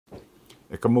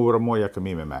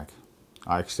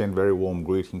I extend very warm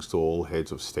greetings to all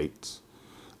heads of states,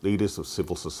 leaders of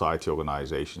civil society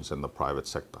organizations and the private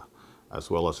sector, as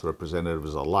well as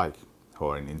representatives alike who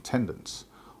are in attendance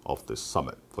of this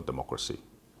Summit for Democracy.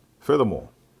 Furthermore,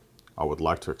 I would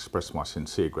like to express my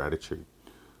sincere gratitude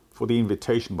for the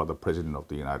invitation by the President of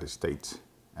the United States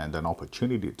and an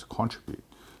opportunity to contribute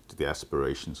to the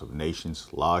aspirations of nations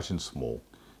large and small,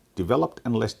 developed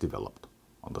and less developed,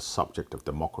 on the subject of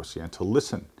democracy, and to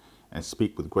listen and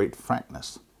speak with great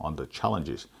frankness on the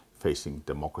challenges facing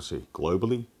democracy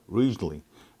globally, regionally,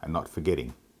 and not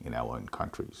forgetting in our own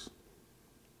countries.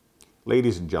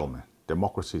 Ladies and gentlemen,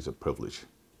 democracy is a privilege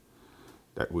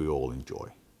that we all enjoy.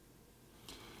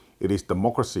 It is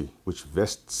democracy which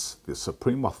vests the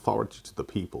supreme authority to the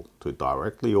people to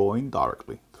directly or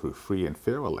indirectly, through free and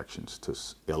fair elections, to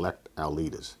elect our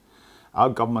leaders. Our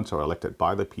governments are elected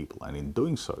by the people, and in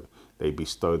doing so, they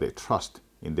bestow their trust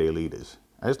in their leaders.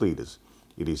 As leaders,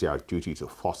 it is our duty to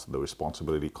foster the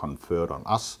responsibility conferred on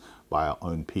us by our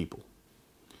own people.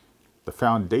 The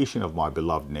foundation of my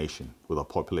beloved nation, with a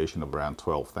population of around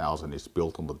 12,000, is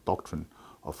built on the doctrine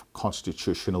of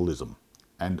constitutionalism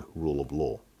and rule of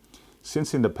law.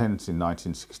 Since independence in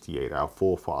 1968, our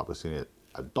forefathers, in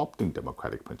adopting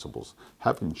democratic principles,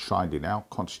 have enshrined in our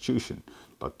constitution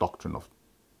the doctrine of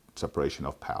separation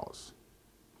of powers.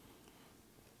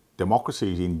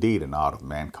 Democracy is indeed an art of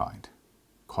mankind.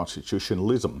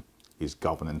 Constitutionalism is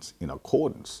governance in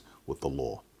accordance with the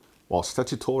law. While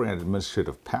statutory and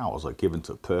administrative powers are given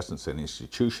to persons and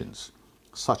institutions,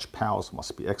 such powers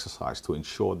must be exercised to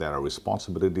ensure that our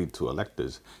responsibility to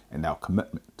electors and our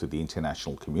commitment to the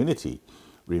international community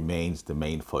remains the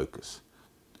main focus.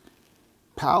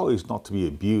 Power is not to be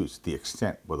abused to the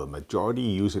extent where the majority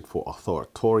use it for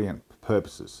authoritarian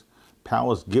purposes.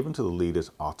 Powers given to the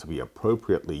leaders are to be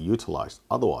appropriately utilized.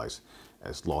 Otherwise,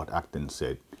 as Lord Acton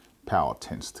said, power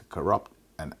tends to corrupt,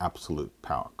 and absolute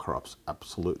power corrupts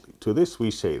absolutely. To this we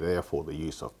say, therefore, the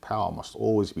use of power must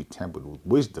always be tempered with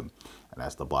wisdom, and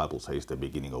as the Bible says, the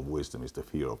beginning of wisdom is the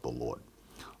fear of the Lord.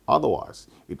 Otherwise,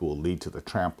 it will lead to the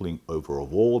trampling over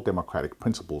of all democratic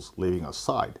principles, leaving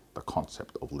aside the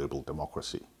concept of liberal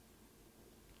democracy.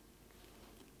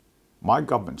 My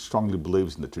government strongly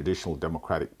believes in the traditional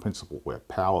democratic principle where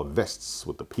power vests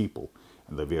with the people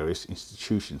and the various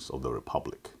institutions of the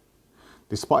Republic.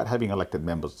 Despite having elected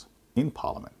members in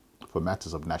Parliament for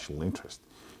matters of national interest,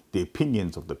 the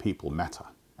opinions of the people matter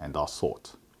and are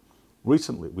sought.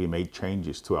 Recently, we made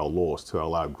changes to our laws to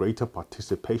allow greater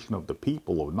participation of the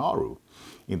people of Nauru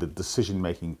in the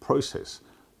decision-making process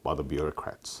by the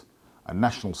bureaucrats. A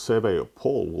national survey or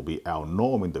poll will be our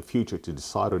norm in the future to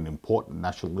decide on important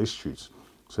national issues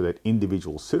so that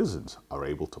individual citizens are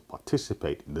able to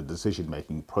participate in the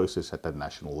decision-making process at the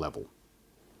national level.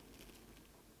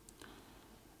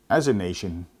 As a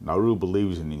nation, Nauru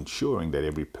believes in ensuring that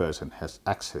every person has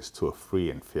access to a free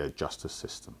and fair justice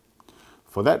system.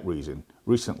 For that reason,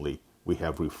 recently we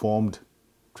have reformed,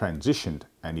 transitioned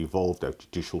and evolved our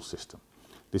judicial system.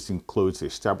 This includes the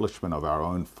establishment of our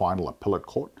own final appellate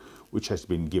court, which has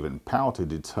been given power to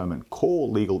determine core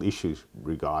legal issues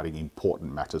regarding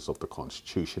important matters of the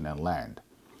Constitution and land.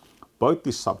 Both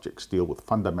these subjects deal with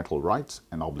fundamental rights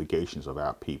and obligations of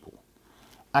our people.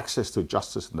 Access to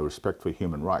justice and the respect for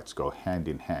human rights go hand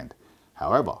in hand.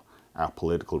 However, our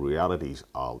political realities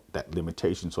are that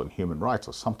limitations on human rights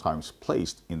are sometimes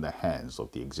placed in the hands of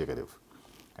the executive.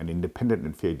 An independent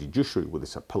and fair judiciary with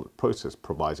this appellate process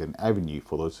provides an avenue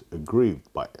for those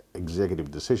aggrieved by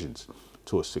executive decisions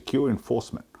to a secure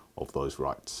enforcement of those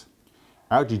rights.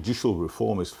 Our judicial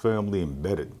reform is firmly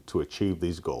embedded to achieve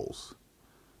these goals.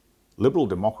 Liberal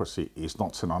democracy is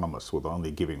not synonymous with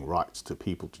only giving rights to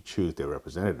people to choose their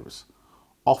representatives.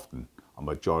 Often, a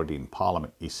majority in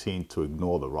Parliament is seen to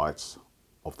ignore the rights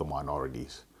of the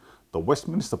minorities. The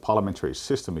Westminster parliamentary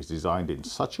system is designed in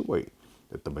such a way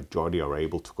that the majority are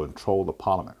able to control the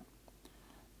Parliament.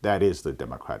 That is the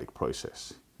democratic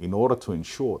process. In order to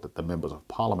ensure that the members of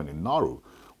Parliament in Nauru,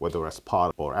 whether as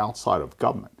part or outside of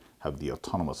government, have the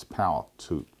autonomous power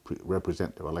to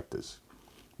represent their electors.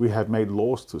 We have made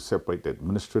laws to separate the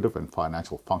administrative and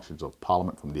financial functions of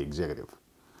Parliament from the executive.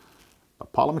 The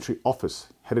parliamentary office,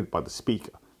 headed by the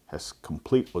Speaker, has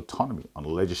complete autonomy on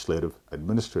legislative,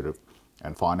 administrative,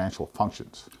 and financial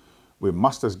functions. We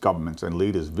must, as governments and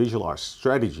leaders, visualize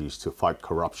strategies to fight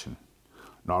corruption.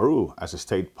 Nauru, as a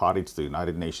state party to the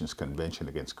United Nations Convention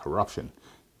Against Corruption,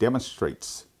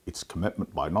 demonstrates its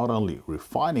commitment by not only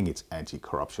refining its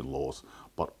anti-corruption laws,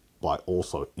 but by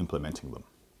also implementing them.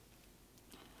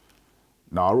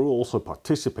 Nauru also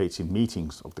participates in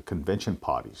meetings of the convention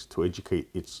parties to educate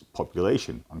its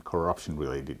population on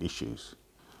corruption-related issues.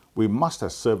 We must,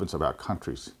 as servants of our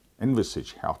countries,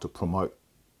 envisage how to promote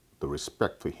the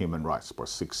respect for human rights by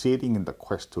succeeding in the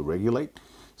quest to regulate,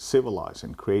 civilize,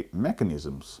 and create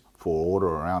mechanisms for order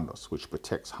around us which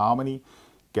protects harmony,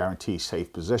 guarantees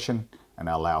safe possession, and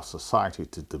allows society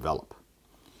to develop.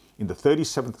 In the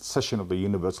 37th session of the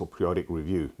Universal Periodic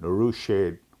Review, Nauru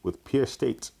shared with peer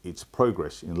states its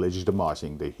progress in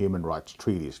legitimizing the human rights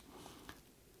treaties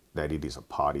that it is a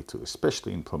party to,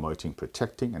 especially in promoting,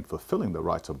 protecting, and fulfilling the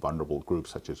rights of vulnerable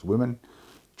groups such as women,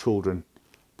 children,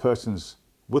 persons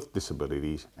with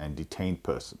disabilities, and detained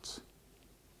persons.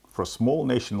 For a small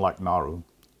nation like Nauru,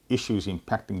 issues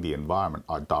impacting the environment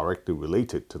are directly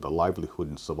related to the livelihood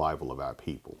and survival of our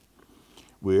people.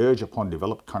 We urge upon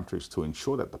developed countries to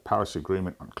ensure that the Paris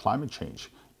Agreement on climate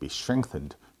change be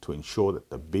strengthened to ensure that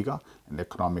the bigger and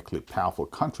economically powerful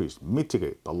countries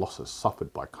mitigate the losses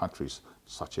suffered by countries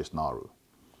such as Nauru,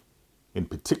 in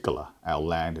particular our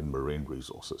land and marine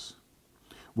resources.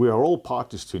 We are all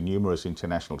parties to numerous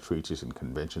international treaties and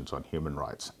conventions on human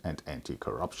rights and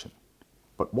anti-corruption.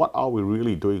 But what are we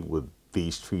really doing with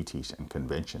these treaties and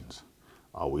conventions?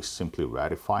 Are we simply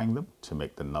ratifying them to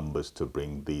make the numbers to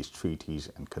bring these treaties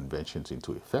and conventions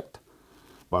into effect?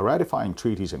 By ratifying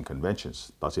treaties and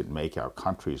conventions, does it make our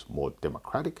countries more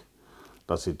democratic?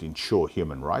 Does it ensure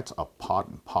human rights are part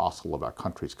and parcel of our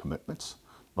country's commitments,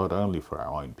 not only for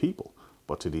our own people,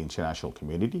 but to the international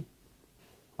community?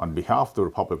 On behalf of the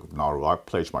Republic of Nauru, I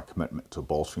pledge my commitment to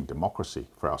bolstering democracy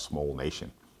for our small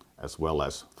nation, as well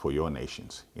as for your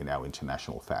nations in our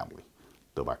international family.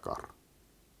 Tawakar.